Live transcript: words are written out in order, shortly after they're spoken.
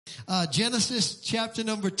Genesis chapter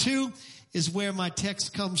number 2 is where my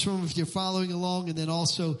text comes from if you're following along, and then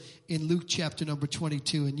also in Luke chapter number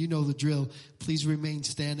 22. And you know the drill. Please remain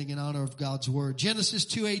standing in honor of God's word. Genesis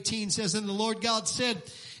 2:18 says, "And the Lord God said,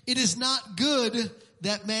 it is not good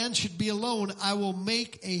that man should be alone. I will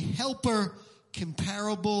make a helper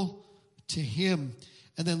comparable to him."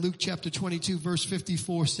 And then Luke chapter 22 verse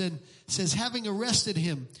 54 says, "Having arrested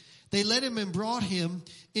him, they led him and brought him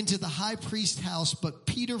into the high priest's house, but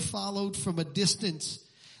Peter followed from a distance.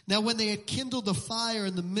 Now when they had kindled a fire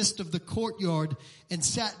in the midst of the courtyard and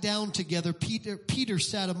sat down together, Peter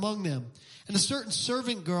sat among them. And a certain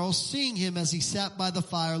servant girl, seeing him as he sat by the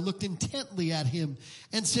fire, looked intently at him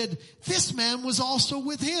and said, 'This man was also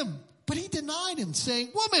with him.' But he denied him, saying,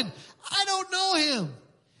 'Woman, I don't know him.'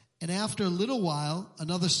 And after a little while,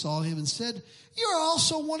 another saw him and said, 'You're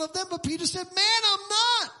also one of them.' But Peter said, 'Man, I'm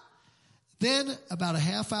not.' Then about a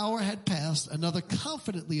half hour had passed. Another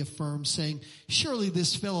confidently affirmed, saying, 'Surely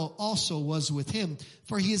this fellow also was with him,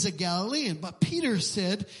 for he is a Galilean.' But Peter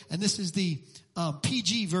said," and this is the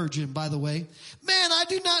PG version, by the way, "Man, I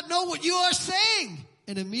do not know what you are saying."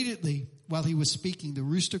 And immediately, while he was speaking, the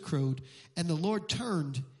rooster crowed, and the Lord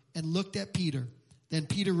turned and looked at Peter. Then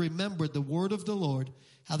Peter remembered the word of the Lord,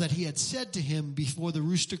 how that he had said to him, "Before the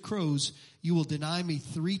rooster crows, you will deny me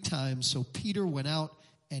 3 times. So Peter went out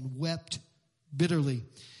and wept bitterly.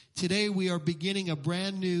 Today we are beginning a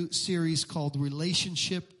brand new series called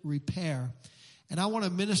Relationship Repair. And I want to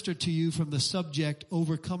minister to you from the subject,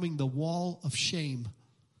 overcoming the wall of shame.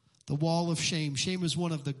 The wall of shame. Shame is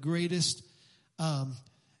one of the greatest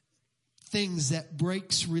things that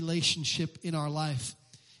breaks relationship in our life.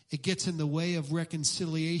 It gets in the way of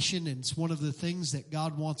reconciliation, and it's one of the things that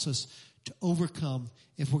God wants us to overcome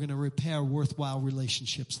if we're going to repair worthwhile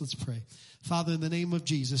relationships. Let's pray. Father, in the name of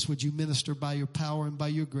Jesus, would you minister by your power and by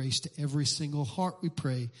your grace to every single heart, we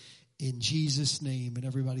pray, in Jesus' name. And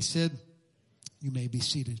everybody said, you may be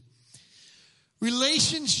seated.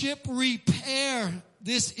 Relationship repair.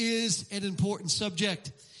 This is an important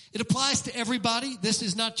subject. It applies to everybody. This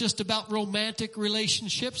is not just about romantic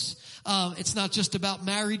relationships. It's not just about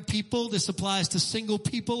married people. This applies to single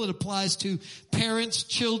people. It applies to parents,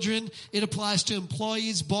 children. It applies to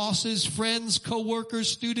employees, bosses, friends, co-workers,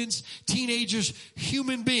 students, teenagers,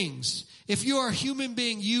 human beings. If you are a human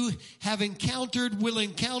being, you have encountered, will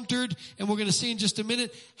encounter, and we're going to see in just a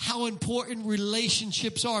minute how important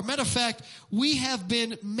relationships are. Matter of fact, we have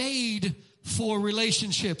been made for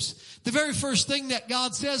relationships. The very first thing that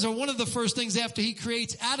God says, or one of the first things after he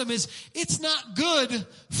creates Adam, is it's not good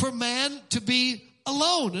for man to be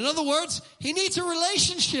alone. In other words, he needs a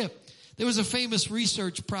relationship. There was a famous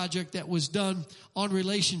research project that was done on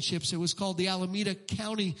relationships. It was called the Alameda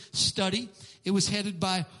County Study. It was headed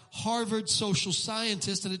by Harvard social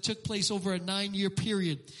scientists, and it took place over a 9-year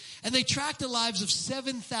period. And they tracked the lives of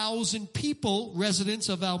 7,000 people, residents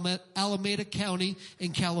of Alameda County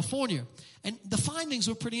in California. And the findings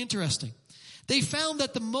were pretty interesting. They found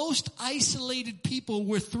that the most isolated people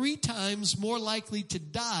were 3 times more likely to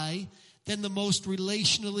die than the most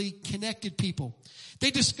relationally connected people. They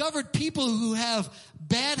discovered people who have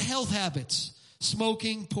bad health habits,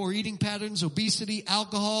 smoking, poor eating patterns, obesity,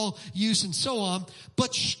 alcohol use, and so on,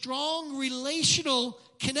 but strong relational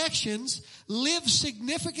connections live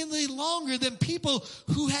significantly longer than people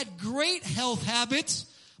who had great health habits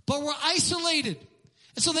but were isolated.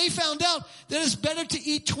 And so they found out that it's better to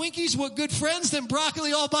eat Twinkies with good friends than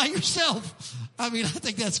broccoli all by yourself. I mean, I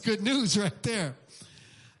think that's good news right there.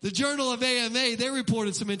 The Journal of AMA, they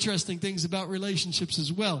reported some interesting things about relationships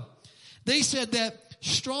as well. They said that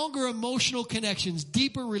stronger emotional connections,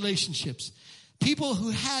 deeper relationships, people who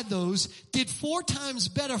had those did 4 times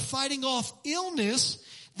better fighting off illness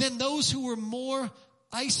than those who were more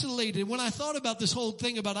isolated. When I thought about this whole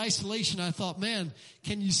thing about isolation, I thought, man,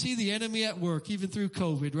 can you see the enemy at work even through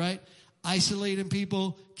COVID, right? Isolating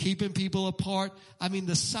people, keeping people apart. I mean,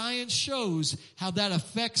 the science shows how that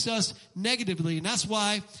affects us negatively. And that's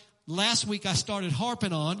why last week I started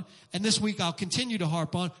harping on, and this week I'll continue to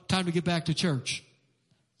harp on, time to get back to church.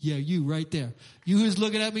 Yeah, you right there. You who's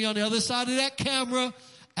looking at me on the other side of that camera,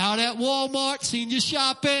 out at Walmart, seen you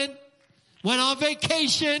shopping, went on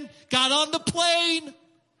vacation, got on the plane.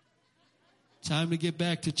 Time to get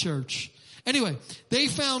back to church. Anyway, they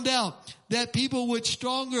found out that people with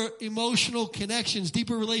stronger emotional connections,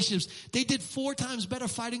 deeper relationships, they did 4 times better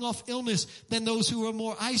fighting off illness than those who were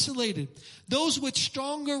more isolated. Those with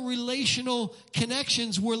stronger relational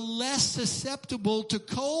connections were less susceptible to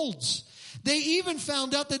colds. They even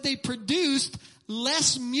found out that they produced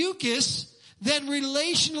less mucus than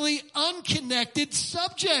relationally unconnected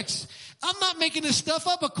subjects. I'm not making this stuff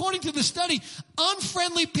up. According to the study,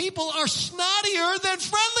 unfriendly people are snottier than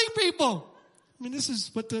friendly people. I mean, this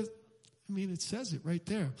is what it says it right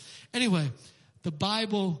there. Anyway, the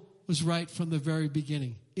Bible was right from the very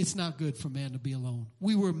beginning. It's not good for man to be alone.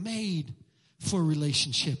 We were made for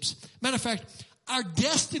relationships. Matter of fact, our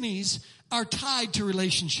destinies are tied to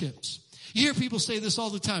relationships. You hear people say this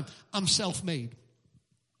all the time. I'm self-made.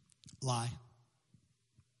 Lie.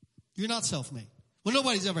 You're not self-made. Well,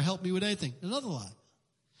 nobody's ever helped me with anything. Another lie.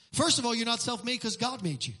 First of all, you're not self-made because God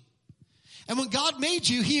made you. And when God made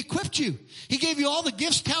you, He equipped you. He gave you all the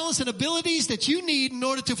gifts, talents, and abilities that you need in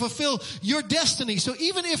order to fulfill your destiny. So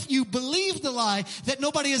even if you believe the lie that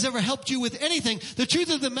nobody has ever helped you with anything, the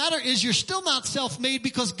truth of the matter is you're still not self-made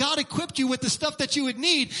because God equipped you with the stuff that you would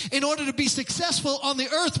need in order to be successful on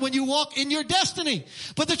the earth when you walk in your destiny.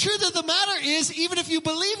 But the truth of the matter is, even if you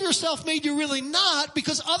believe you're self-made, you're really not,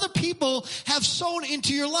 because other people have sown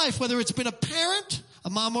into your life, whether it's been a parent, a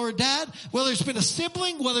mom or a dad, whether it's been a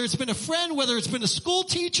sibling, whether it's been a friend, whether it's been a school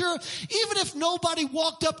teacher, even if nobody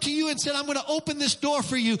walked up to you and said, I'm going to open this door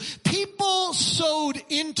for you, people sowed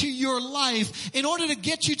into your life in order to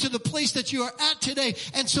get you to the place that you are at today.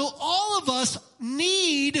 And so all of us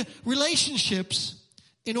need relationships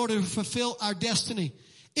in order to fulfill our destiny.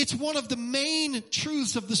 It's one of the main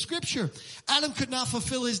truths of the scripture. Adam could not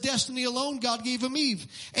fulfill his destiny alone. God gave him Eve.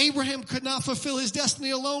 Abraham could not fulfill his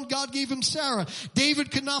destiny alone. God gave him Sarah. David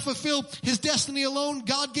could not fulfill his destiny alone.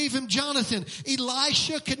 God gave him Jonathan.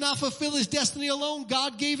 Elisha could not fulfill his destiny alone.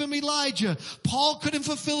 God gave him Elijah. Paul couldn't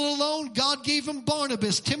fulfill it alone. God gave him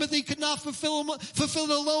Barnabas. Timothy could not fulfill it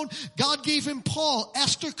alone. God gave him Paul.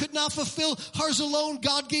 Esther could not fulfill hers alone.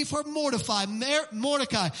 God gave her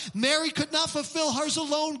Mordecai. Mary could not fulfill hers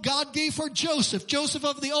alone. God gave her Joseph. Joseph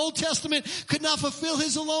of the Old Testament could not fulfill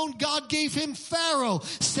his alone. God gave him Pharaoh.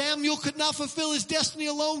 Samuel could not fulfill his destiny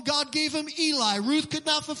alone. God gave him Eli. Ruth could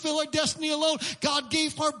not fulfill her destiny alone. God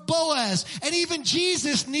gave her Boaz. And even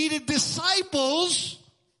Jesus needed disciples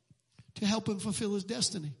to help him fulfill his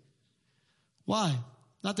destiny. Why?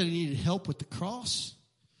 Not that he needed help with the cross,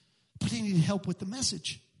 but he needed help with the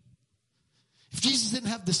message. If Jesus didn't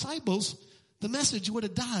have disciples, the message would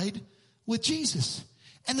have died with Jesus.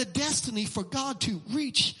 And the destiny for God to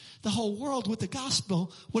reach the whole world with the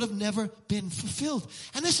gospel would have never been fulfilled.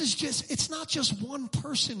 And this is it's not just one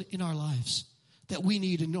person in our lives that we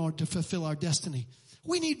need in order to fulfill our destiny.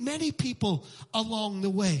 We need many people along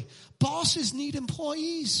the way. Bosses need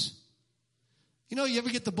employees. You know, you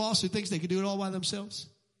ever get the boss who thinks they can do it all by themselves?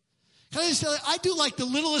 Can I just tell you, I do like the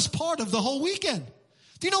littlest part of the whole weekend.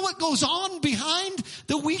 Do you know what goes on behind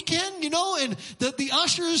the weekend? You know, and the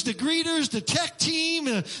ushers, the greeters, the tech team,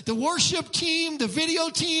 the worship team, the video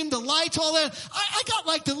team, the lights, all that. I got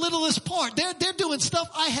like the littlest part. They're doing stuff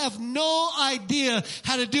I have no idea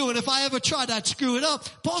how to do. And if I ever tried, I'd screw it up.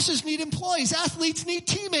 Bosses need employees. Athletes need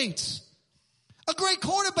teammates. A great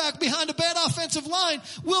quarterback behind a bad offensive line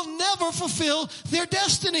will never fulfill their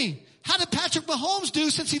destiny. How did Patrick Mahomes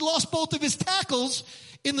do since he lost both of his tackles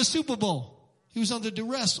in the Super Bowl? He was under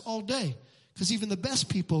duress all day because even the best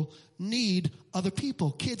people need other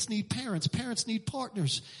people. Kids need parents. Parents need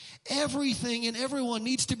partners. Everything and everyone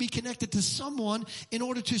needs to be connected to someone in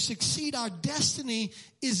order to succeed. Our destiny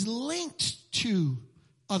is linked to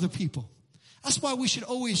other people. That's why we should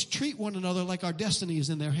always treat one another like our destiny is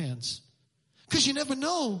in their hands. Because you never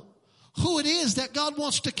know who it is that God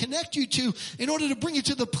wants to connect you to in order to bring you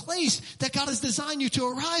to the place that God has designed you to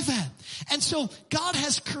arrive at. And so God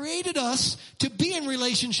has created us to be in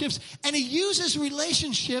relationships, and He uses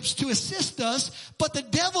relationships to assist us, but the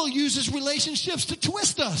devil uses relationships to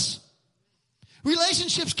twist us.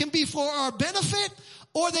 Relationships can be for our benefit,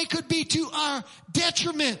 or they could be to our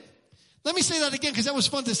detriment. Let me say that again because that was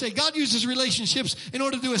fun to say. God uses relationships in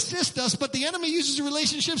order to assist us, but the enemy uses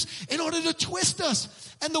relationships in order to twist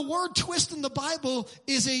us. And the word twist in the Bible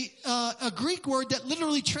is a Greek word that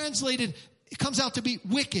literally translated, it comes out to be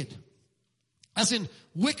wicked, as in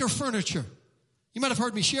wicker furniture. You might have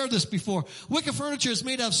heard me share this before. Wicker furniture is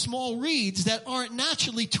made out of small reeds that aren't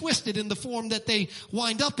naturally twisted in the form that they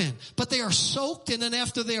wind up in. But they are soaked, and then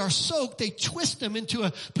after they are soaked, they twist them into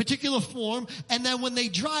a particular form, and then when they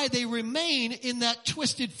dry, they remain in that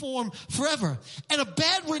twisted form forever. And a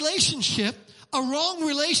bad relationship, a wrong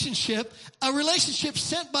relationship, a relationship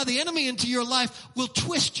sent by the enemy into your life will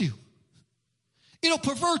twist you. It'll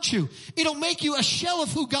pervert you. It'll make you a shell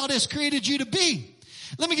of who God has created you to be.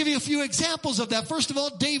 Let me give you a few examples of that. First of all,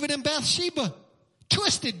 David and Bathsheba.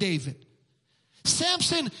 Twisted David.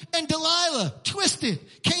 Samson and Delilah. Twisted.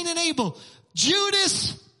 Cain and Abel.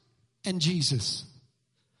 Judas and Jesus.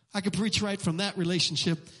 I could preach right from that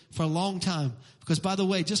relationship for a long time. Because, by the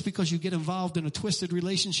way, just because you get involved in a twisted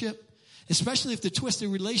relationship, especially if the twisted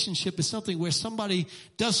relationship is something where somebody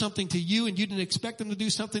does something to you and you didn't expect them to do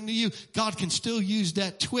something to you, God can still use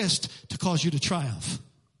that twist to cause you to triumph.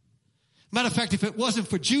 Matter of fact, if it wasn't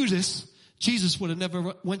for Judas, Jesus would have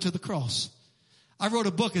never went to the cross. I wrote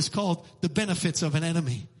a book. It's called The Benefits of an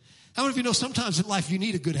Enemy. How many of you know sometimes in life you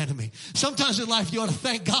need a good enemy? Sometimes in life you ought to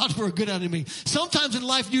thank God for a good enemy. Sometimes in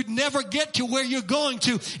life you'd never get to where you're going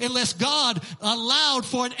to unless God allowed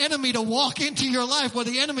for an enemy to walk into your life, where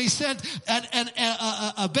the enemy sent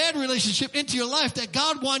a bad relationship into your life that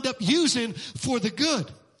God wound up using for the good.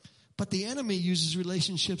 But the enemy uses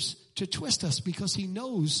relationships to twist us because he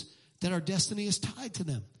knows that our destiny is tied to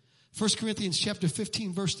them. 1 Corinthians chapter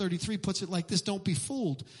 15 verse 33 puts it like this: don't be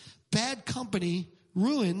fooled. Bad company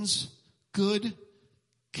ruins good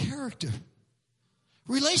character.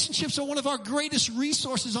 Relationships are one of our greatest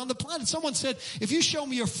resources on the planet. Someone said, if you show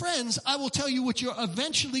me your friends, I will tell you what you're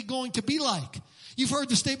eventually going to be like. You've heard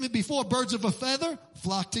the statement before, birds of a feather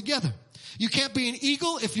flock together. You can't be an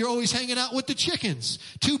eagle if you're always hanging out with the chickens.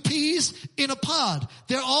 2 peas in a pod.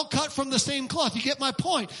 They're all cut from the same cloth. You get my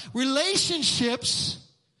point. Relationships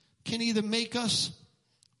can either make us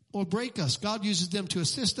or break us. God uses them to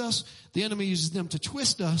assist us. The enemy uses them to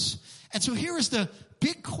twist us. And so here is the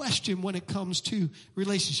big question when it comes to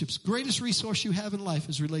relationships. Greatest resource you have in life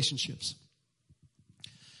is relationships.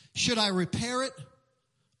 Should I repair it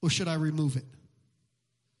or should I remove it?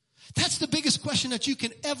 That's the biggest question that you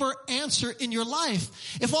can ever answer in your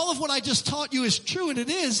life. If all of what I just taught you is true, and it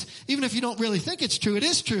is, even if you don't really think it's true, it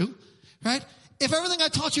is true, right? If everything I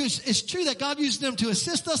taught you is true, that God uses them to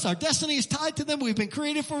assist us, our destiny is tied to them, we've been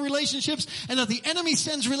created for relationships, and that the enemy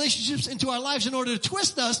sends relationships into our lives in order to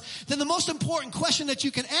twist us, then the most important question that you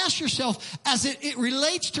can ask yourself as it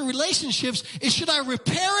relates to relationships is, should I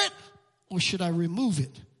repair it or should I remove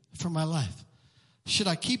it from my life? Should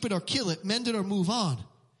I keep it or kill it, mend it or move on?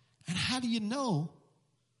 And how do you know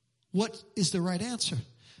what is the right answer?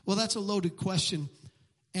 Well, that's a loaded question,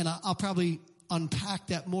 and I'll probably unpack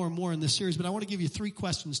that more and more in this series, but I want to give you 3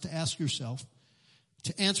 questions to ask yourself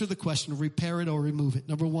to answer the question of repair it or remove it.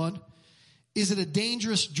 Number 1, is it a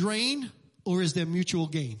dangerous drain or is there mutual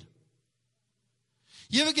gain?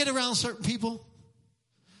 You ever get around certain people?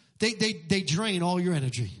 They drain all your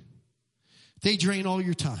energy. They drain all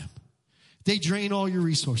your time. They drain all your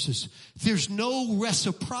resources. There's no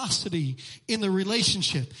reciprocity in the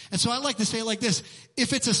relationship. And so I like to say it like this: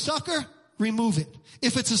 if it's a sucker, remove it.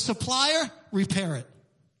 If it's a supplier, repair it.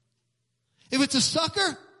 If it's a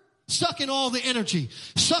sucker, sucking all the energy,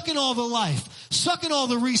 sucking all the life, sucking all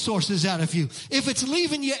the resources out of you. If it's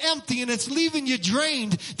leaving you empty and it's leaving you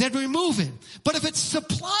drained, then remove it. But if it's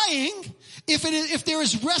supplying, if there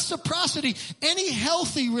is reciprocity, any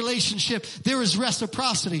healthy relationship, there is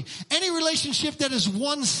reciprocity. Any relationship that is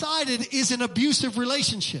one-sided is an abusive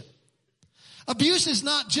relationship. Abuse is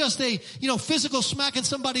not just a, physical smacking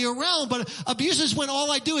somebody around, but abuse is when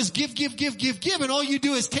all I do is give, and all you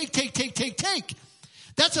do is take.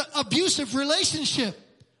 That's an abusive relationship.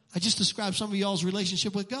 I just described some of y'all's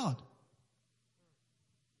relationship with God.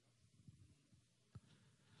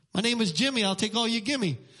 My name is Jimmy. I'll take all you give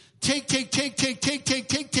me. Take. When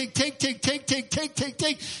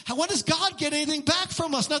does God get anything back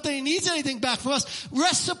from us? Not that he needs anything back from us.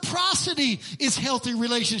 Reciprocity is healthy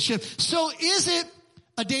relationship. So is it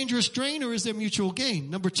a dangerous drain or is there mutual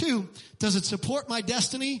gain? Number 2, does it support my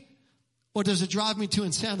destiny or does it drive me to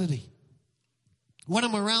insanity? When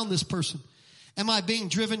I'm around this person, am I being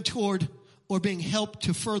driven toward or being helped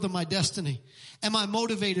to further my destiny? Am I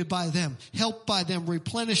motivated by them, helped by them,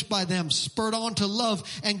 replenished by them, spurred on to love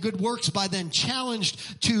and good works by them,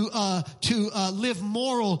 challenged to live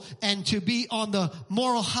moral and to be on the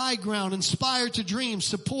moral high ground, inspired to dream,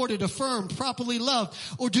 supported, affirmed, properly loved?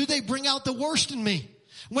 Or do they bring out the worst in me?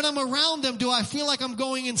 When I'm around them, do I feel like I'm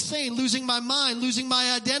going insane, losing my mind, losing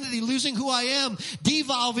my identity, losing who I am,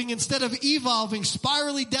 devolving instead of evolving,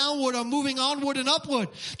 spiraling downward or moving onward and upward?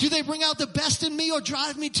 Do they bring out the best in me or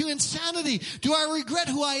drive me to insanity? Do I regret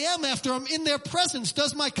who I am after I'm in their presence?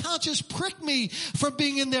 Does my conscience prick me from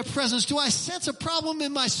being in their presence? Do I sense a problem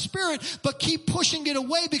in my spirit but keep pushing it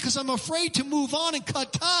away because I'm afraid to move on and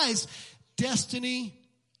cut ties? Destiny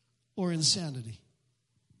or insanity?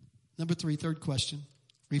 Number 3, third question.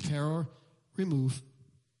 Repair or remove.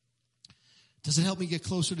 Does it help me get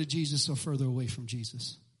closer to Jesus or further away from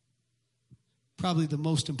Jesus? Probably the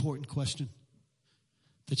most important question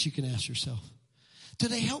that you can ask yourself. Do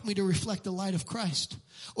they help me to reflect the light of Christ?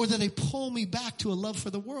 Or do they pull me back to a love for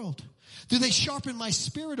the world? Do they sharpen my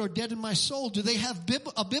spirit or deaden my soul? Do they have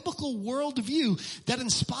a biblical worldview that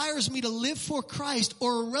inspires me to live for Christ,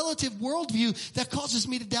 or a relative worldview that causes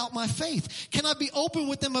me to doubt my faith? Can I be open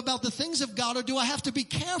with them about the things of God, or do I have to be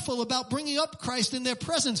careful about bringing up Christ in their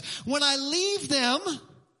presence? When I leave them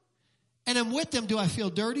and am with them, do I feel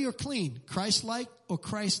dirty or clean? Christ-like or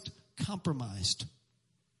Christ-compromised?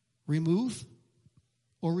 Remove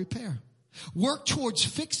or repair? Work towards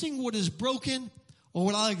fixing what is broken, or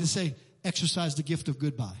what I like to say, exercise the gift of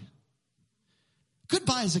goodbye.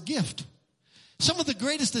 Goodbye is a gift. Some of the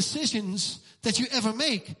greatest decisions that you ever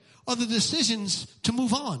make are the decisions to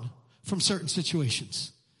move on from certain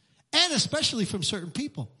situations. And especially from certain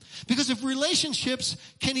people. Because if relationships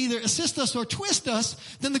can either assist us or twist us,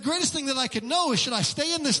 then the greatest thing that I could know is, should I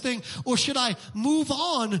stay in this thing, or should I move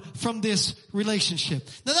on from this relationship?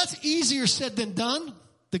 Now that's easier said than done,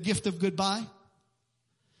 the gift of goodbye.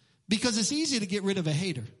 Because it's easy to get rid of a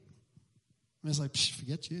hater. And it's like,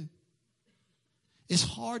 forget you. It's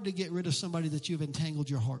hard to get rid of somebody that you've entangled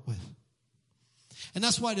your heart with. And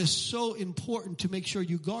that's why it is so important to make sure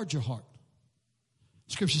you guard your heart.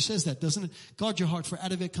 Scripture says that, doesn't it? Guard your heart, for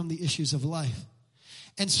out of it come the issues of life.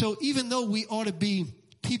 And so even though we ought to be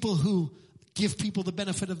people who give people the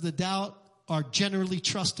benefit of the doubt, are generally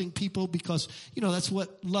trusting people, because, that's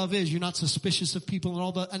what love is. You're not suspicious of people and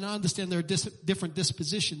all that. And I understand there are different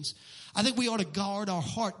dispositions. I think we ought to guard our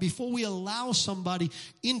heart. Before we allow somebody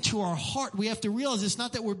into our heart, we have to realize it's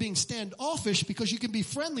not that we're being standoffish, because you can be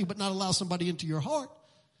friendly but not allow somebody into your heart.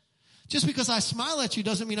 Just because I smile at you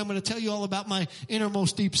doesn't mean I'm going to tell you all about my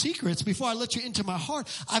innermost deep secrets. Before I let you into my heart,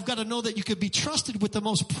 I've got to know that you could be trusted with the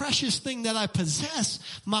most precious thing that I possess,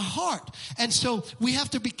 my heart. And so we have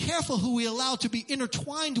to be careful who we allow to be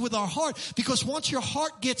intertwined with our heart, because once your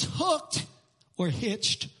heart gets hooked or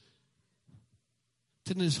hitched,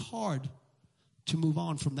 then it's hard to move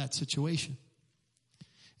on from that situation.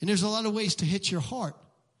 And there's a lot of ways to hit your heart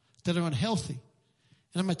that are unhealthy.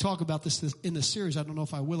 And I'm going to talk about this in this series. I don't know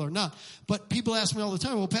if I will or not. But people ask me all the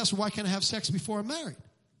time, well, Pastor, why can't I have sex before I'm married?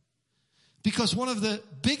 Because one of the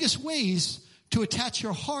biggest ways to attach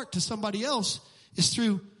your heart to somebody else is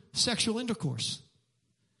through sexual intercourse.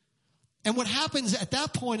 And what happens at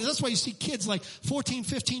that point, and that's why you see kids like 14,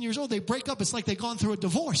 15 years old, they break up. It's like they've gone through a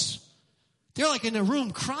divorce. They're like in a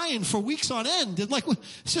room crying for weeks on end. They're like,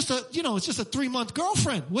 it's just a 3-month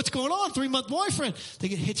girlfriend. What's going on? 3-month boyfriend. They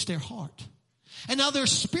get hitched their heart. And now their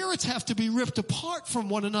spirits have to be ripped apart from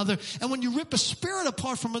one another. And when you rip a spirit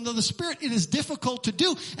apart from another spirit, it is difficult to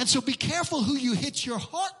do. And so be careful who you hitch your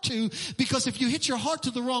heart to, because if you hitch your heart to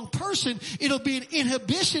the wrong person, it'll be an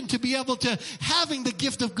inhibition to be able to having the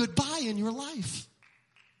gift of goodbye in your life.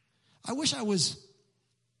 I wish I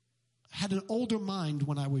had an older mind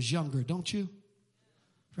when I was younger, don't you?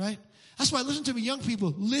 Right? That's why, listen to me, young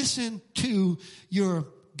people, listen to your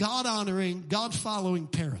God-honoring, God-following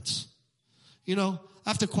parents. I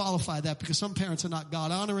have to qualify that, because some parents are not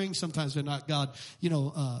God-honoring. Sometimes they're not God,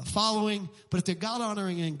 following. But if they're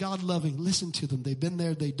God-honoring and God-loving, listen to them. They've been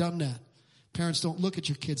there. They've done that. Parents, don't look at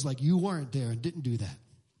your kids like you weren't there and didn't do that.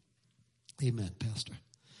 Amen, Pastor.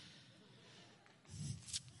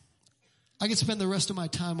 I could spend the rest of my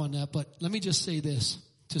time on that, but let me just say this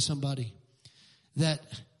to somebody, that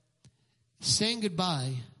saying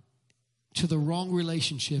goodbye to the wrong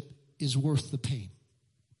relationship is worth the pain.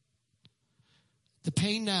 The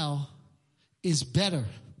pain now is better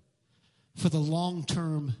for the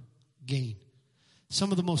long-term gain.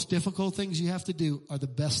 Some of the most difficult things you have to do are the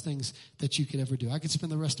best things that you could ever do. I could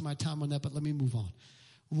spend the rest of my time on that, but let me move on.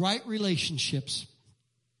 Right relationships,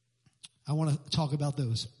 I want to talk about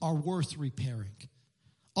those, are worth repairing.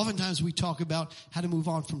 Oftentimes we talk about how to move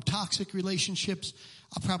on from toxic relationships.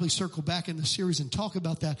 I'll probably circle back in the series and talk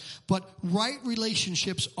about that. But right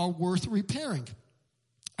relationships are worth repairing.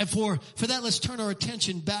 And for that, let's turn our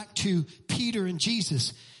attention back to Peter and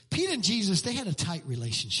Jesus. Peter and Jesus, they had a tight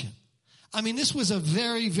relationship. I mean, this was a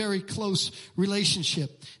very, very close relationship.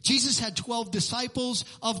 Jesus had 12 disciples.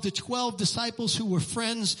 Of the 12 disciples who were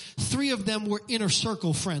friends, 3 of them were inner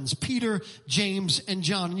circle friends, Peter, James, and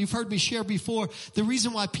John. And you've heard me share before, the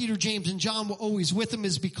reason why Peter, James, and John were always with him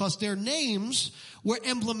is because their names were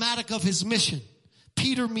emblematic of his mission.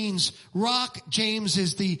 Peter means rock. James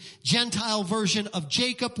is the Gentile version of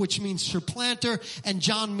Jacob, which means supplanter. And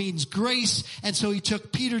John means grace. And so he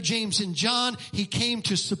took Peter, James, and John. He came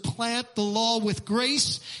to supplant the law with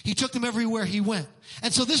grace. He took them everywhere he went.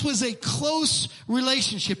 And so this was a close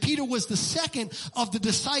relationship. Peter was the second of the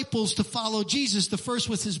disciples to follow Jesus. The first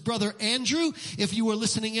was his brother Andrew. If you were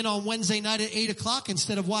listening in on Wednesday night at 8 o'clock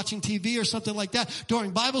instead of watching TV or something like that during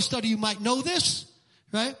Bible study, you might know this,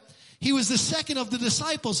 right? He was the second of the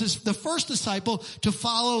disciples. The first disciple to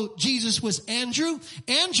follow Jesus was Andrew.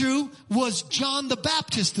 Andrew was John the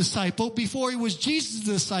Baptist's disciple before he was Jesus'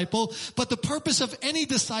 disciple. But the purpose of any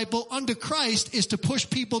disciple under Christ is to push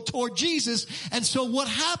people toward Jesus. And so what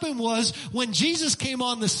happened was when Jesus came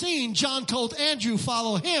on the scene, John told Andrew,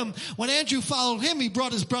 follow him. When Andrew followed him, he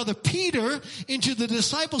brought his brother Peter into the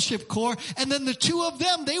discipleship corps. And then the two of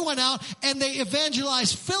them, they went out and they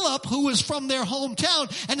evangelized Philip, who was from their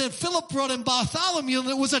hometown. And then Philip brought in Bartholomew, and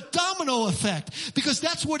it was a domino effect, because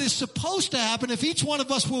that's what is supposed to happen. If each one of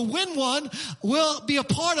us will win one, we'll be a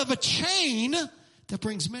part of a chain that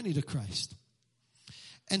brings many to Christ.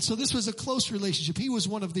 And so this was a close relationship. He was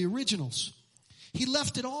one of the originals. He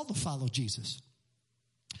left it all to follow Jesus.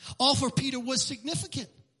 All for Peter was significant.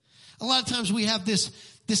 A lot of times we have this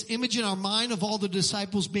image in our mind of all the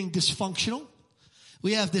disciples being dysfunctional.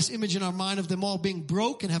 We have this image in our mind of them all being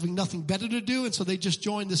broke and having nothing better to do. And so they just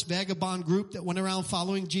joined this vagabond group that went around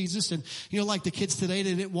following Jesus. And, like the kids today,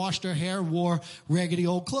 they didn't wash their hair, wore raggedy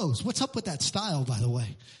old clothes. What's up with that style, by the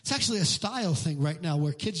way? It's actually a style thing right now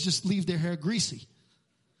where kids just leave their hair greasy.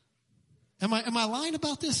 Am I lying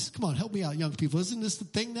about this? Come on, help me out, young people. Isn't this the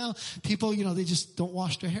thing now? People, they just don't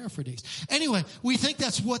wash their hair for days. Anyway, we think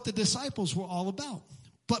that's what the disciples were all about.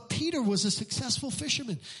 But Peter was a successful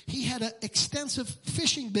fisherman. He had an extensive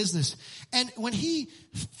fishing business. And when he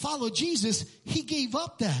followed Jesus, he gave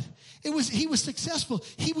up that. He was successful.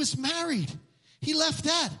 He was married. He left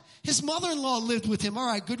that. His mother-in-law lived with him. All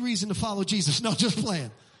right, good reason to follow Jesus. No, just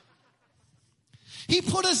playing. He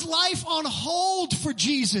put his life on hold for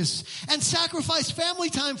Jesus and sacrificed family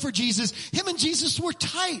time for Jesus. Him and Jesus were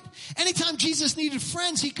tight. Anytime Jesus needed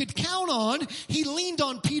friends he could count on, he leaned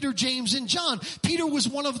on Peter, James, and John. Peter was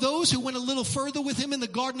one of those who went a little further with him in the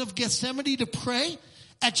Garden of Gethsemane to pray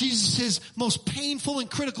at Jesus' most painful and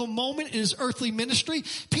critical moment in his earthly ministry.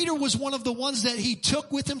 Peter was one of the ones that he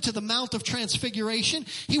took with him to the Mount of Transfiguration.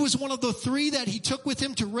 He was one of the three that he took with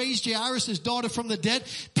him to raise Jairus' daughter from the dead.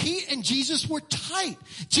 Pete and Jesus were tight.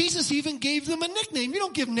 Jesus even gave them a nickname. You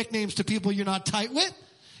don't give nicknames to people you're not tight with.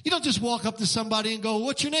 You don't just walk up to somebody and go,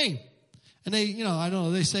 what's your name? And they, I don't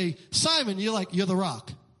know, they say, Simon. You're like, you're the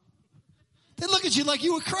Rock. They look at you like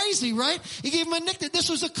you were crazy, right? He gave him a nickname. This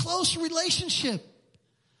was a close relationship.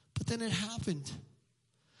 But then it happened.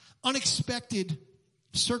 Unexpected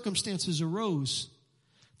circumstances arose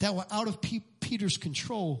that were out of Peter's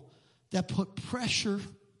control that put pressure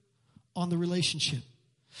on the relationship.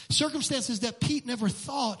 Circumstances that Pete never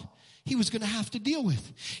thought he was going to have to deal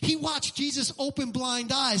with. He watched Jesus open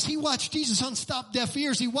blind eyes. He watched Jesus unstop deaf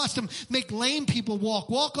ears. He watched him make lame people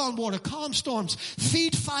walk on water, calm storms,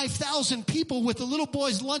 feed 5,000 people with a little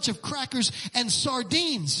boy's lunch of crackers and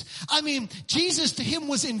sardines. Jesus to him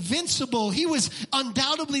was invincible. He was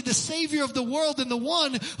undoubtedly the Savior of the world and the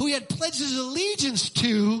one who he had pledged his allegiance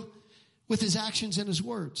to with his actions and his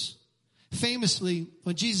words. Famously,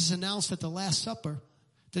 when Jesus announced at the Last Supper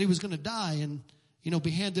that he was going to die and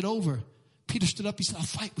be handed over, Peter stood up. He said, I'll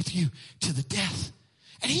fight with you to the death.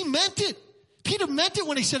 And he meant it. Peter meant it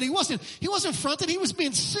when he said he wasn't fronted. He was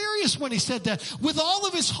being serious when he said that with all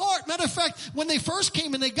of his heart. Matter of fact, when they first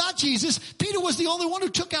came and they got Jesus, Peter was the only one who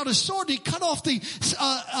took out his sword. He cut off the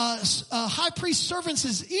high priest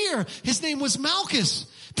servant's ear. His name was Malchus.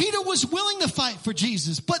 Peter was willing to fight for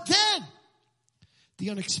Jesus. But then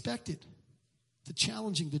the unexpected, the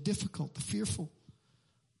challenging, the difficult, the fearful,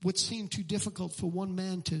 what seemed too difficult for one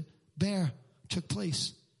man to bear took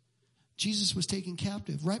place. Jesus was taken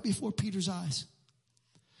captive right before Peter's eyes.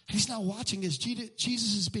 And he's now watching as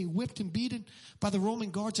Jesus is being whipped and beaten by the Roman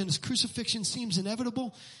guards, and his crucifixion seems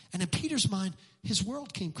inevitable. And in Peter's mind, his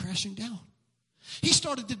world came crashing down. He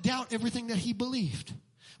started to doubt everything that he believed.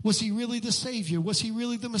 Was he really the Savior? Was he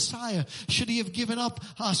really the Messiah? Should he have given up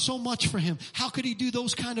so much for him? How could he do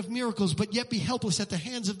those kind of miracles but yet be helpless at the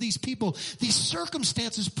hands of these people? These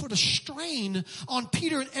circumstances put a strain on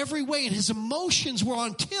Peter in every way, and his emotions were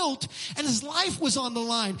on tilt, and his life was on the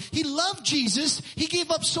line. He loved Jesus. He gave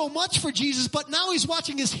up so much for Jesus, but now he's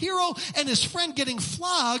watching his hero and his friend getting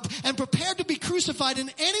flogged and prepared to be crucified,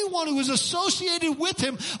 and anyone who is associated with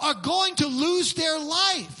him are going to lose their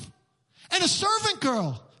life. And a servant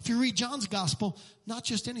girl. If you read John's gospel, not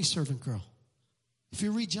just any servant girl. If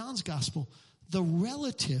you read John's gospel, the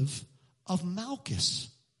relative of Malchus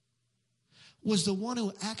was the one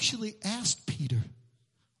who actually asked Peter,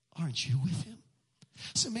 aren't you with him?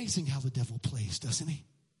 It's amazing how the devil plays, doesn't he?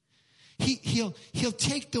 He'll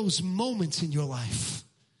take those moments in your life,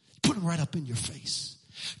 put them right up in your face,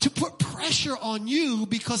 to put pressure on you,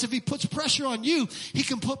 because if he puts pressure on you, he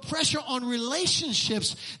can put pressure on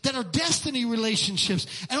relationships that are destiny relationships.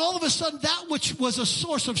 And all of a sudden, that which was a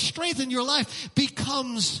source of strength in your life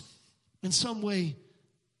becomes in some way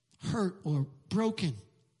hurt or broken.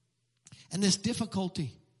 And this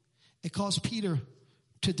difficulty, it caused Peter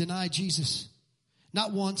to deny Jesus.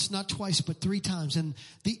 Not once, not twice, but 3 times. And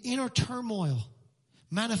the inner turmoil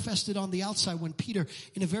manifested on the outside when Peter,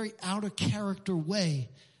 in a very out of character way,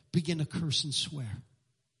 began to curse and swear.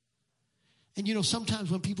 And you know, sometimes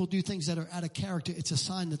when people do things that are out of character, it's a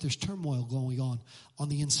sign that there's turmoil going on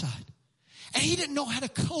the inside. And he didn't know how to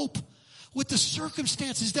cope with the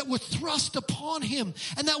circumstances that were thrust upon him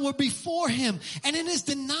and that were before him. And in his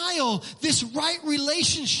denial, this right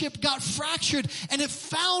relationship got fractured and it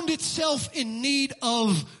found itself in need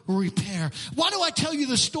of repair. Why do I tell you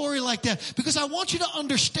the story like that? Because I want you to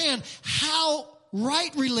understand how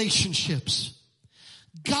right relationships,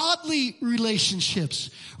 godly relationships,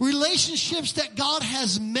 relationships that God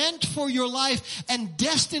has meant for your life and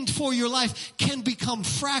destined for your life can become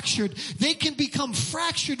fractured. They can become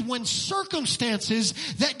fractured when circumstances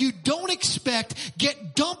that you don't expect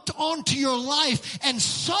get dumped onto your life, and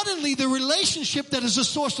suddenly the relationship that is a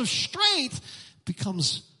source of strength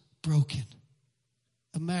becomes broken.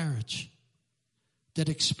 A marriage that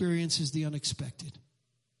experiences the unexpected,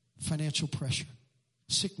 financial pressure,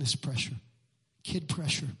 sickness pressure, kid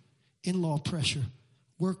pressure, in-law pressure,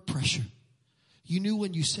 work pressure. You knew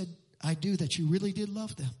when you said, I do, that you really did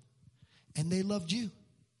love them. And they loved you.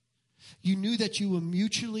 You knew that you were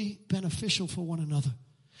mutually beneficial for one another.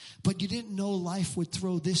 But you didn't know life would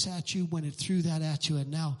throw this at you when it threw that at you. And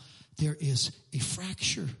now there is a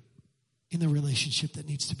fracture in the relationship that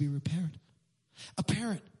needs to be repaired. A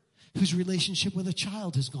parent whose relationship with a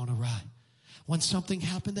child has gone awry. When something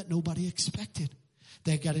happened that nobody expected.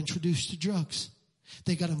 They got introduced to drugs.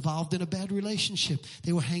 They got involved in a bad relationship.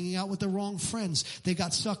 They were hanging out with the wrong friends. They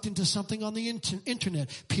got sucked into something on the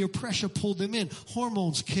internet. Peer pressure pulled them in.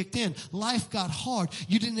 Hormones kicked in. Life got hard.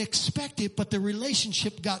 You didn't expect it, but the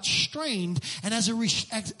relationship got strained. And as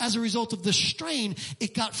a result of the strain,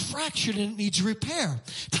 it got fractured and it needs repair.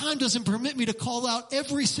 Time doesn't permit me to call out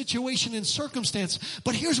every situation and circumstance.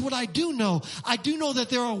 But here's what I do know. I do know that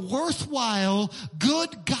there are worthwhile,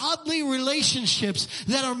 good, godly relationships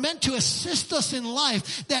that are meant to assist us in life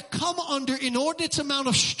that come under inordinate amount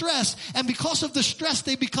of stress, and because of the stress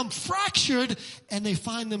they become fractured and they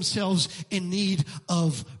find themselves in need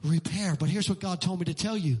of repair. But here's what God told me to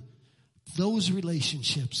tell you. Those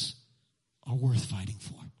relationships are worth fighting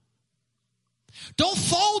for. Don't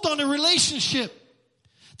fold on a relationship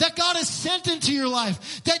that God has sent into your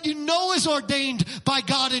life, that you know is ordained by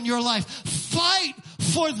God in your life. Fight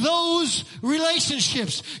for those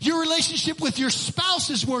relationships. Your relationship with your spouse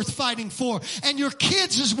is worth fighting for, and your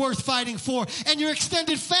kids is worth fighting for, and your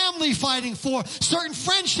extended family fighting for, certain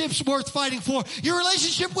friendships worth fighting for. Your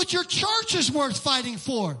relationship with your church is worth fighting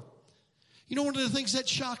for. You know, one of the things that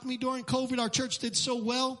shocked me during COVID, our church did so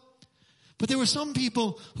well, but there were some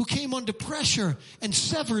people who came under pressure and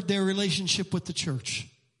severed their relationship with the church.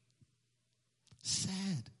 Sad.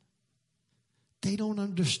 They don't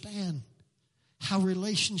understand how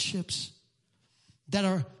relationships that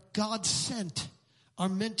are God sent are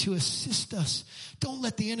meant to assist us. Don't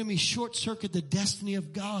let the enemy short circuit the destiny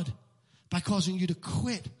of God by causing you to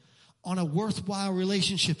quit on a worthwhile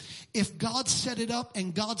relationship. If God set it up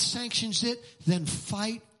and God sanctions it, then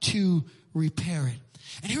fight to repair it.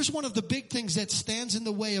 And here's one of the big things that stands in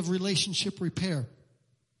the way of relationship repair.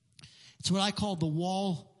 It's what I call the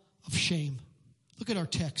wall of shame. Look at our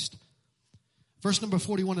text. Verse number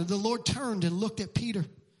 41, and the Lord turned and looked at Peter.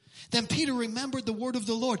 Then Peter remembered the word of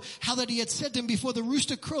the Lord, how that he had said to him, before the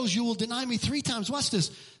rooster crows, you will deny me 3 times. Watch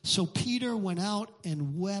this. So Peter went out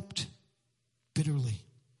and wept bitterly.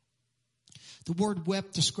 The word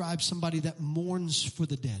wept describes somebody that mourns for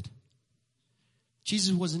the dead.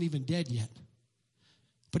 Jesus wasn't even dead yet.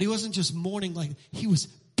 But he wasn't just mourning, like he was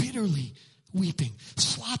bitterly weeping,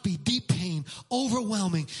 sloppy, deep pain,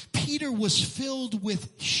 overwhelming. Peter was filled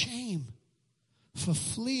with shame for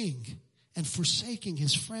fleeing and forsaking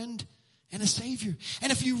his friend and a savior.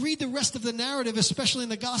 And if you read the rest of the narrative, especially in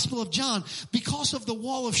the Gospel of John, because of the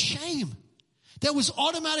wall of shame that was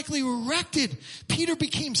automatically erected, Peter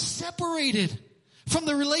became separated from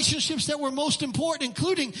the relationships that were most important,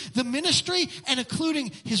 including the ministry and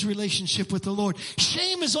including his relationship with the Lord.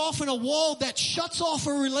 Shame is often a wall that shuts off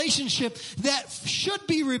a relationship that should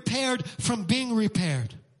be repaired from being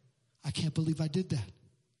repaired. I can't believe I did that.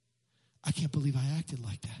 I can't believe I acted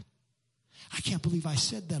like that. I can't believe I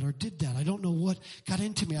said that or did that. I don't know what got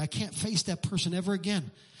into me. I can't face that person ever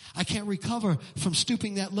again. I can't recover from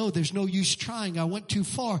stooping that low. There's no use trying. I went too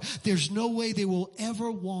far. There's no way they will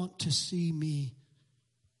ever want to see me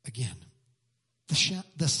again. The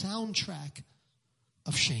soundtrack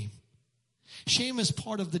of shame. Shame is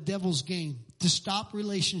part of the devil's game to stop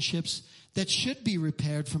relationships that should be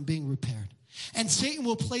repaired from being repaired. And Satan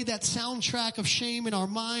will play that soundtrack of shame in our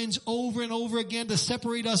minds over and over again to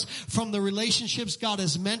separate us from the relationships God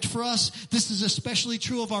has meant for us. This is especially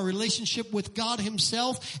true of our relationship with God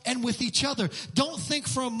himself and with each other. Don't think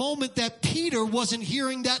for a moment that Peter wasn't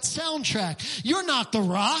hearing that soundtrack. You're not the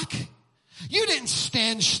rock. You didn't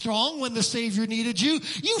stand strong when the Savior needed you.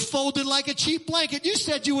 You folded like a cheap blanket. You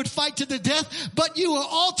said you would fight to the death, but you were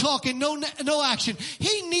all talking, no action.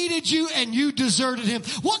 He needed you and you deserted him.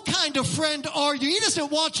 What kind of friend are you? He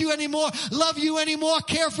doesn't want you anymore, love you anymore,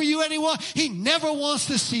 care for you anymore. He never wants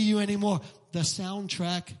to see you anymore. The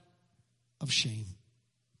soundtrack of shame.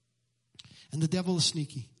 And the devil is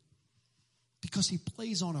sneaky because he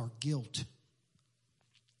plays on our guilt.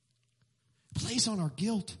 Plays on our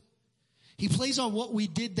guilt. He plays on what we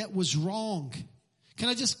did that was wrong. Can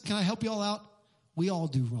I help you all out? We all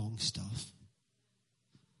do wrong stuff.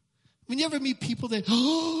 When you ever meet people that,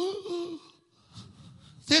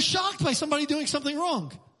 they're shocked by somebody doing something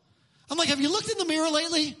wrong. I'm like, have you looked in the mirror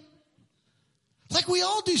lately? Like we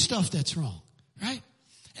all do stuff that's wrong, right?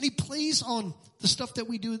 And he plays on the stuff that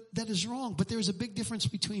we do that is wrong. But there's a big difference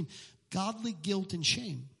between godly guilt and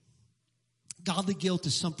shame. Godly guilt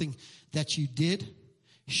is something that you did.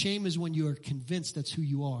 Shame is when you are convinced that's who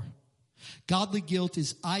you are. Godly guilt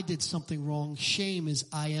is I did something wrong. Shame is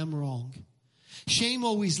I am wrong. Shame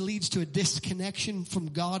always leads to a disconnection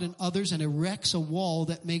from God and others and erects a wall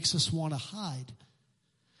that makes us want to hide.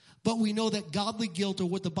 But we know that godly guilt, or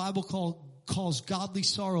what the Bible calls godly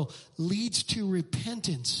sorrow, leads to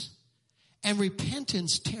repentance. And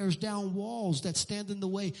repentance tears down walls that stand in the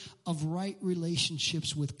way of right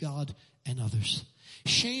relationships with God and others.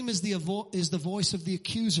 Shame is the voice of the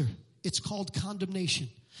accuser. It's called condemnation.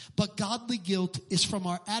 But godly guilt is from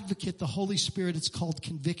our advocate, the Holy Spirit. It's called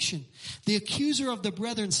conviction. The accuser of the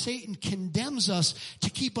brethren, Satan, condemns us to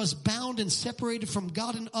keep us bound and separated from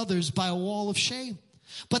God and others by a wall of shame.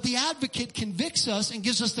 But the advocate convicts us and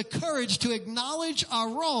gives us the courage to acknowledge our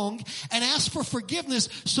wrong and ask for forgiveness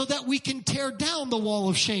so that we can tear down the wall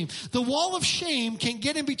of shame. The wall of shame can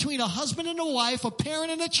get in between a husband and a wife, a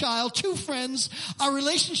parent and a child, two friends, our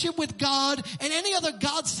relationship with God, and any other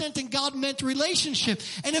God-sent and God-meant relationship.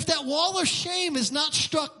 And if that wall of shame is not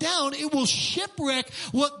struck down, it will shipwreck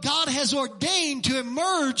what God has ordained to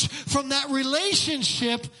emerge from that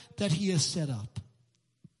relationship that he has set up.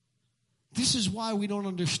 This is why we don't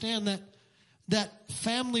understand that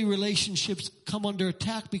family relationships come under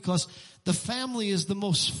attack, because the family is the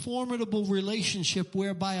most formidable relationship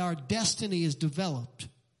whereby our destiny is developed.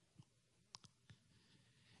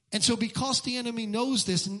 And so because the enemy knows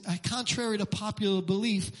this, and contrary to popular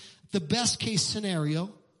belief, the best case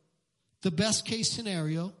scenario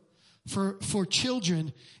for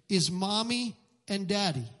children is mommy and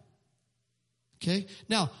daddy. Okay.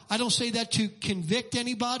 Now, I don't say that to convict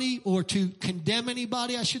anybody or to condemn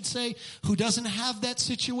anybody, I should say, who doesn't have that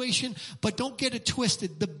situation. But don't get it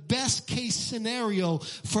twisted. The best case scenario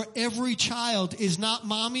for every child is not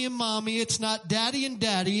mommy and mommy. It's not daddy and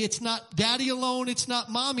daddy. It's not daddy alone. It's not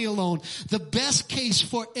mommy alone. The best case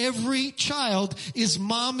for every child is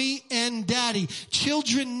mommy and daddy.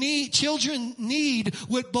 Children need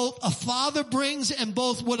what both a father brings and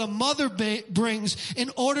both what a mother brings in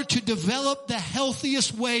order to develop the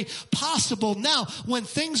healthiest way possible. Now, when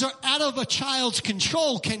things are out of a child's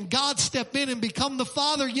control, can God step in and become the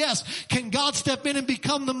father? Yes. Can God step in and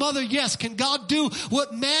become the mother? Yes. Can God do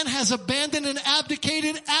what man has abandoned and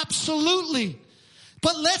abdicated? Absolutely.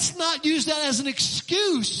 But let's not use that as an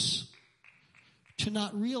excuse to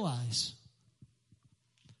not realize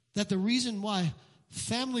that the reason why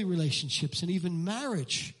family relationships and even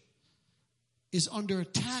marriage is under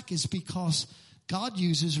attack is because God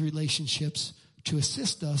uses relationships to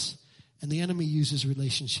assist us, and the enemy uses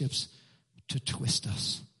relationships to twist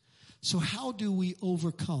us. So how do we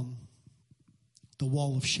overcome the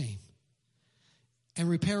wall of shame and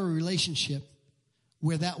repair a relationship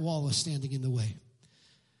where that wall is standing in the way?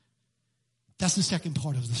 That's the second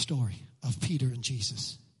part of the story of Peter and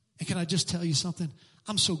Jesus. And can I just tell you something?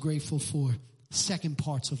 I'm so grateful for second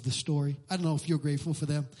parts of the story. I don't know if you're grateful for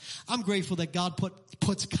them. I'm grateful that God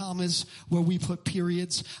puts commas where we put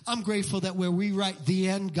periods. I'm grateful that where we write the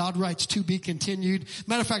end, God writes to be continued.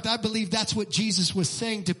 Matter of fact, I believe that's what Jesus was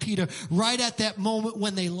saying to Peter right at that moment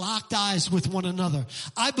when they locked eyes with one another.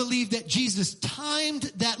 I believe that Jesus timed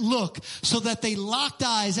that look so that they locked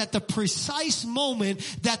eyes at the precise moment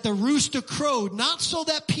that the rooster crowed, not so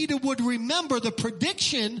that Peter would remember the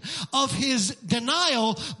prediction of his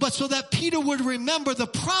denial, but so that Peter would remember the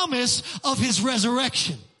promise of his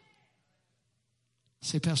resurrection.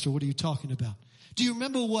 Say, Pastor, what are you talking about? Do you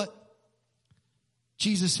remember what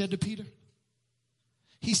Jesus said to Peter?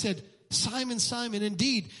 He said, Simon, Simon,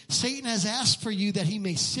 indeed, Satan has asked for you that he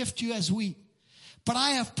may sift you as wheat. But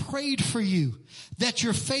I have prayed for you that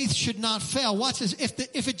your faith should not fail. Watch this.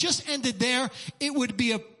 If it just ended there, it would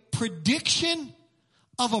be a prediction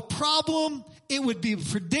of a problem. It would be a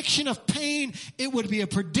prediction of pain. It would be a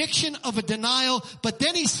prediction of a denial. But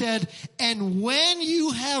then he said, and when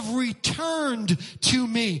you have returned to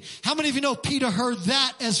me. How many of you know Peter heard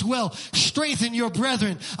that as well? Strengthen your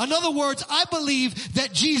brethren. In other words, I believe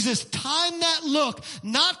that Jesus timed that look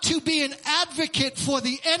not to be an advocate for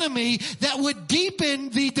the enemy that would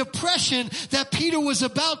deepen the depression that Peter was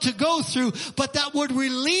about to go through, but that would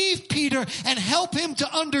relieve Peter and help him to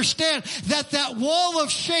understand that that wall of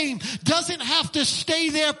shame doesn't have to stay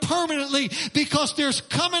there permanently, because there's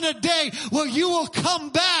coming a day where you will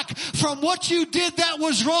come back from what you did that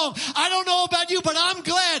was wrong. I don't know about you, but I'm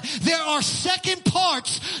glad there are second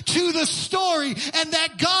parts to the story, and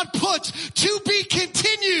that God puts to be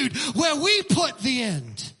continued where we put the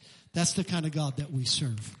end. That's the kind of God that we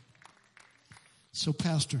serve. So,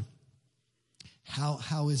 Pastor,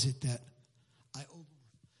 how is it that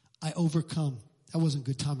I overcome? That wasn't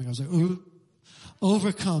good timing. I was like,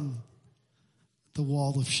 overcome the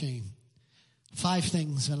wall of shame. 5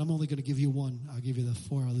 things, and I'm only going to give you one. I'll give you the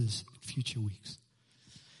 4 others in future weeks.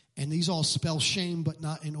 And these all spell shame, but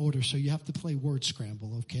not in order, so you have to play word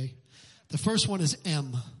scramble, okay? The first one is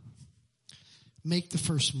M. Make the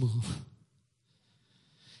first move.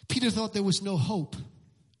 Peter thought there was no hope,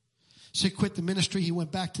 so he quit the ministry. He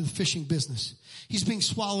went back to the fishing business. He's being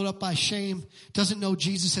swallowed up by shame, doesn't know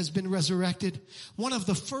Jesus has been resurrected. One of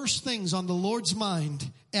the first things on the Lord's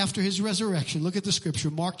mind after his resurrection, look at the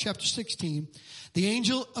scripture, Mark chapter 16. The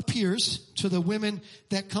angel appears to the women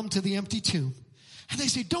that come to the empty tomb. And they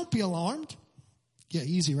say, don't be alarmed. Yeah,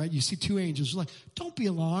 easy, right? You see 2 angels. You're like, don't be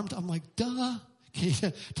alarmed. I'm like, duh.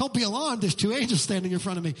 Don't be alarmed. There's 2 angels standing in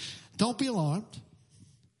front of me. Don't be alarmed.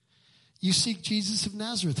 You seek Jesus of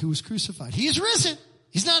Nazareth, who was crucified. He is risen.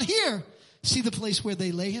 He's not here. See the place where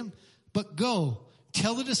they lay him? But go,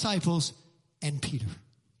 tell the disciples and Peter.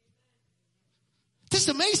 This is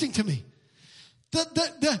amazing to me.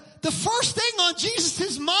 The first thing on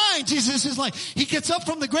Jesus' mind, Jesus is like, he gets up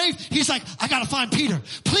from the grave. He's like, I gotta find Peter.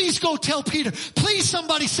 Please go tell Peter. Please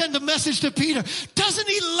somebody send a message to Peter. Doesn't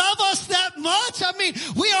he love us that much? I mean,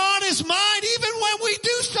 we are on his mind even when we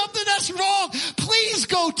do something that's wrong. Please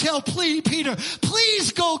go tell Peter.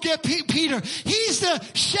 Please go get Peter. He's the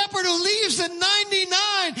shepherd who leaves the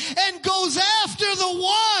 99 and goes after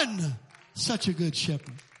the one. Such a good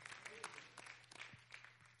shepherd.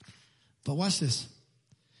 But watch this.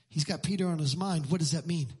 He's got Peter on his mind. What does that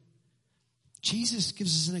mean? Jesus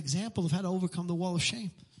gives us an example of how to overcome the wall of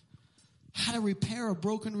shame. How to repair a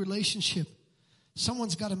broken relationship.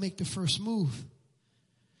 Someone's got to make the first move.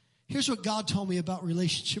 Here's what God told me about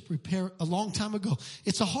relationship repair a long time ago.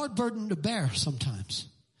 It's a hard burden to bear sometimes.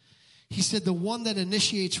 He said, the one that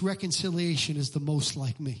initiates reconciliation is the most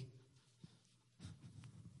like me.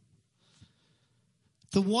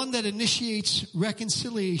 The one that initiates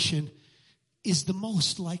reconciliation is the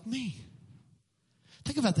most like me.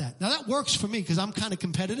 Think about that. Now that works for me because I'm kind of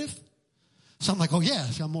competitive. So I'm like, oh yeah,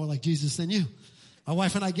 I'm more like Jesus than you. My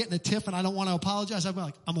wife and I get in a tiff and I don't want to apologize. I'm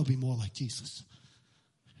like, I'm going to be more like Jesus.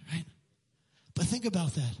 Right? But think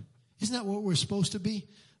about that. Isn't that what we're supposed to be?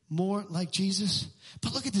 More like Jesus?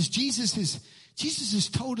 But look at this. Jesus is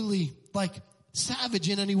totally like savage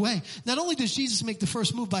in any way. Not only does Jesus make the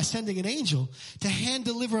first move by sending an angel to hand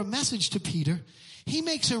deliver a message to Peter, he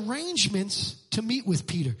makes arrangements to meet with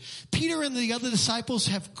Peter. Peter and the other disciples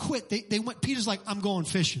have quit. They went. Peter's like, I'm going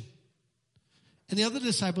fishing. And the other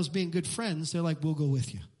disciples, being good friends, they're like, we'll go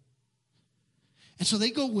with you. And so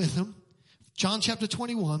they go with him. John chapter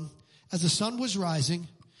 21, as the sun was rising,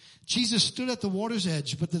 Jesus stood at the water's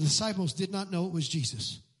edge, but the disciples did not know it was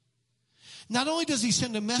Jesus. Not only does he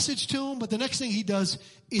send a message to him, but the next thing he does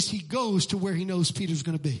is he goes to where he knows Peter's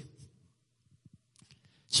going to be.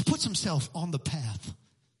 He puts himself on the path.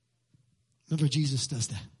 Remember, Jesus does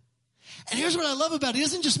that. And here's what I love about it. He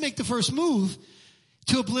doesn't just make the first move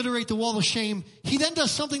to obliterate the wall of shame. He then does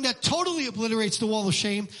something that totally obliterates the wall of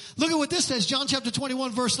shame. Look at what this says, John chapter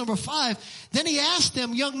 21, verse number 5. Then he asked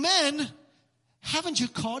them, young men, haven't you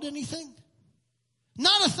caught anything?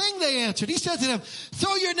 Not a thing, they answered. He said to them,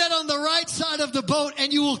 throw your net on the right side of the boat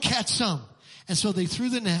and you will catch some. And so they threw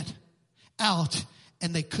the net out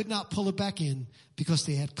and they could not pull it back in because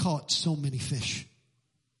they had caught so many fish.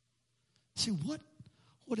 See,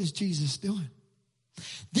 what is Jesus doing?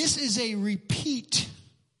 This is a repeat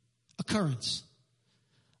occurrence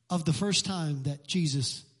of the first time that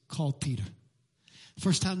Jesus called Peter.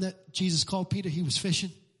 First time that Jesus called Peter, he was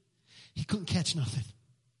fishing. He couldn't catch nothing.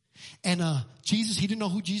 And Jesus, he didn't know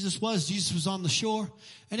who Jesus was. Jesus was on the shore.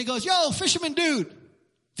 And he goes, yo, fisherman dude,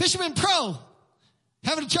 fisherman pro,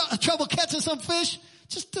 having trouble catching some fish?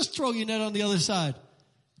 Just throw your net on the other side.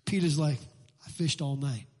 Peter's like, I fished all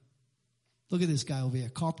night. Look at this guy over here,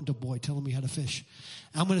 carpenter boy telling me how to fish.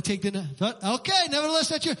 I'm going to take the net. Okay, nevertheless,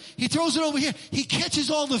 that's your. He throws it over here. He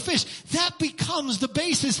catches all the fish. That becomes the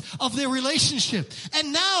basis of their relationship.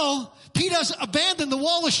 And now, Peter's abandoned. The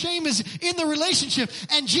wall of shame is in the relationship.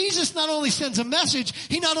 And Jesus not only sends a message,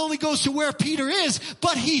 he not only goes to where Peter is,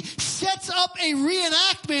 but he sets up a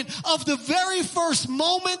reenactment of the very first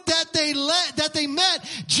moment that they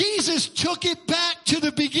met. Jesus took it back to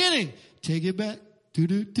the beginning. Take it back. Take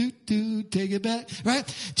it back,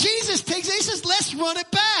 right? Jesus takes it, he says, let's run it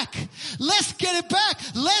back. Let's get it back.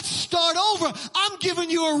 Let's start over. I'm giving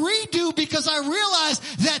you a redo because I realize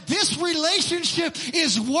that this relationship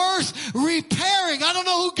is worth repairing. I don't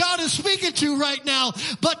know who God is speaking to right now,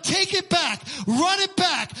 but take it back, run it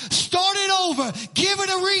back, start it over, give it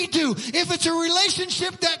a redo. If it's a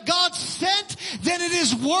relationship that God sent, then it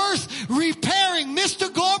is worth repairing. Mr.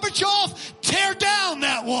 Gorbachev, tear down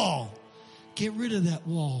that wall. Get rid of that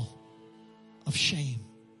wall of shame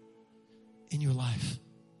in your life.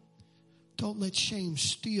 Don't let shame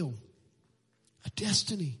steal a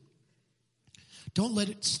destiny. Don't let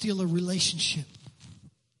it steal a relationship.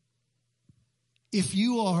 If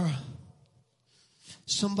you are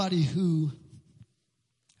somebody who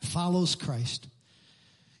follows Christ,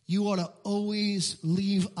 you ought to always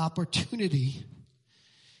leave opportunity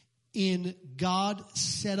in God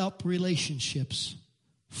set up relationships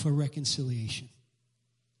for reconciliation.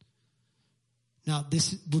 Now,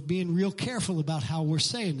 we're being real careful about how we're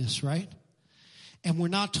saying this, right? And we're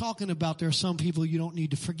not talking about there are some people you don't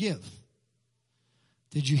need to forgive.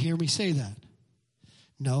 Did you hear me say that?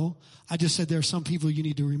 No. I just said there are some people you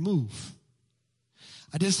need to remove.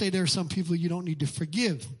 I didn't say there are some people you don't need to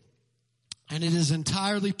forgive. And it is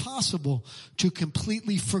entirely possible to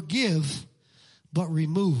completely forgive but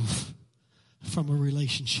remove from a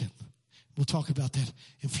relationship. We'll talk about that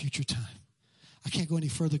in future time. I can't go any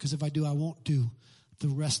further because if I do, I won't do the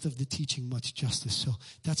rest of the teaching much justice. So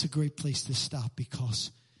that's a great place to stop because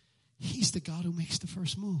he's the God who makes the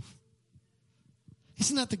first move.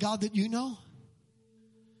 Isn't that the God that you know?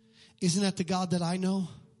 Isn't that the God that I know?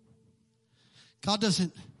 God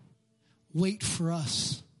doesn't wait for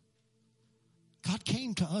us. God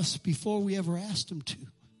came to us before we ever asked him to.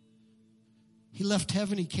 He left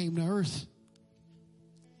heaven, he came to earth.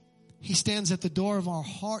 He stands at the door of our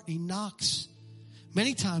heart. He knocks.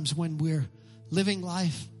 Many times when we're living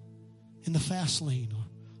life in the fast lane or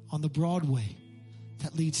on the Broadway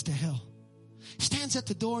that leads to hell. He stands at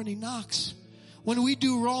the door and he knocks. When we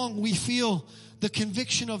do wrong, we feel the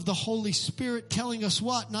conviction of the Holy Spirit telling us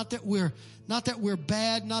what? Not that we're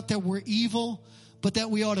bad, not that we're evil, but that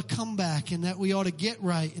we ought to come back and that we ought to get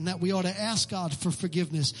right and that we ought to ask God for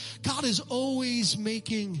forgiveness. God is always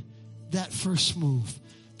making that first move.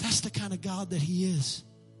 That's the kind of God that he is.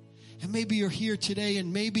 And maybe you're here today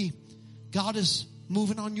and maybe God is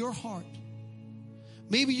moving on your heart.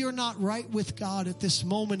 Maybe you're not right with God at this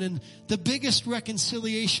moment, and the biggest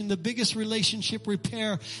reconciliation, the biggest relationship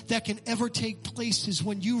repair that can ever take place is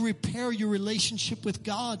when you repair your relationship with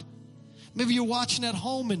God. Maybe you're watching at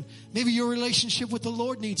home and maybe your relationship with the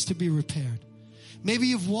Lord needs to be repaired. Maybe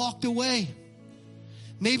you've walked away.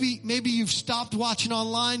 Maybe you've stopped watching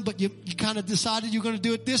online, but you kind of decided you're going to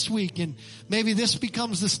do it this week. And maybe this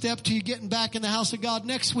becomes the step to you getting back in the house of God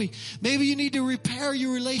next week. Maybe you need to repair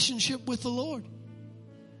your relationship with the Lord.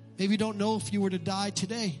 Maybe you don't know if you were to die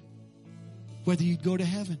today, whether you'd go to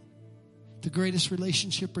heaven. The greatest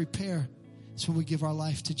relationship repair is when we give our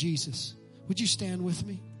life to Jesus. Would you stand with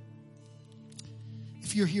me?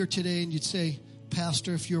 If you're here today and you'd say,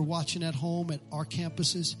 Pastor, if you're watching at home at our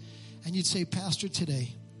campuses, and you'd say, Pastor, today,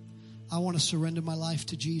 I want to surrender my life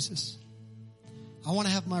to Jesus. I want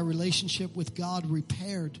to have my relationship with God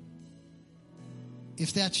repaired.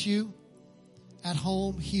 If that's you, at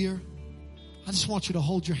home, here, I just want you to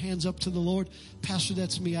hold your hands up to the Lord. Pastor,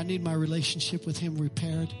 that's me. I need my relationship with him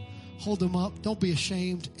repaired. Hold them up. Don't be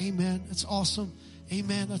ashamed. Amen. That's awesome.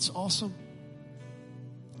 Amen. That's awesome.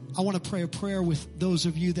 I want to pray a prayer with those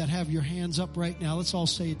of you that have your hands up right now. Let's all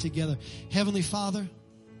say it together. Heavenly Father,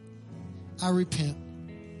 I repent.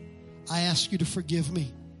 I ask you to forgive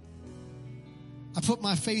me. I put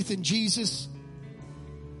my faith in Jesus,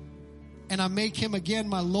 and I make him again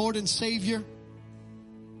my Lord and Savior,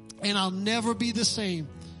 and I'll never be the same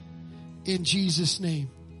in Jesus' name.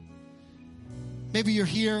 Maybe you're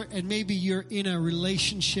here and maybe you're in a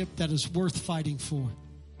relationship that is worth fighting for.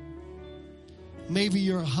 Maybe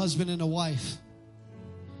you're a husband and a wife.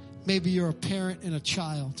 Maybe you're a parent and a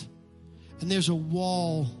child. And there's a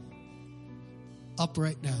wall up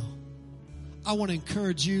right now. I want to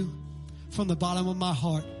encourage you from the bottom of my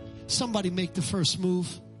heart. Somebody make the first move.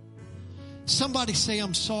 Somebody say,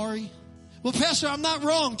 I'm sorry. Well, Pastor, I'm not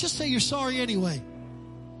wrong. Just say you're sorry anyway.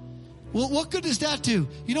 Well, what good does that do?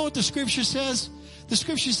 You know what the scripture says? The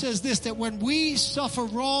scripture says this, that when we suffer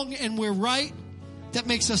wrong and we're right, that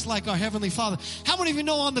makes us like our Heavenly Father. How many of you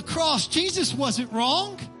know on the cross, Jesus wasn't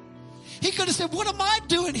wrong? He could have said, what am I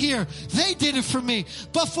doing here? They did it for me.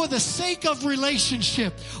 But for the sake of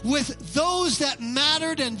relationship with those that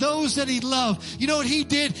mattered and those that he loved, you know what he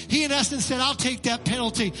did? He in essence said, I'll take that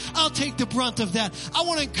penalty. I'll take the brunt of that. I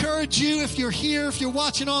want to encourage you, if you're here, if you're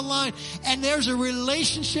watching online, and there's a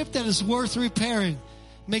relationship that is worth repairing,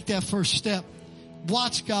 make that first step.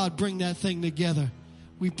 Watch God bring that thing together.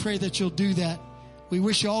 We pray that you'll do that. We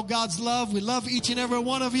wish you all God's love. We love each and every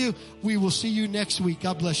one of you. We will see you next week.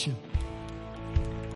 God bless you.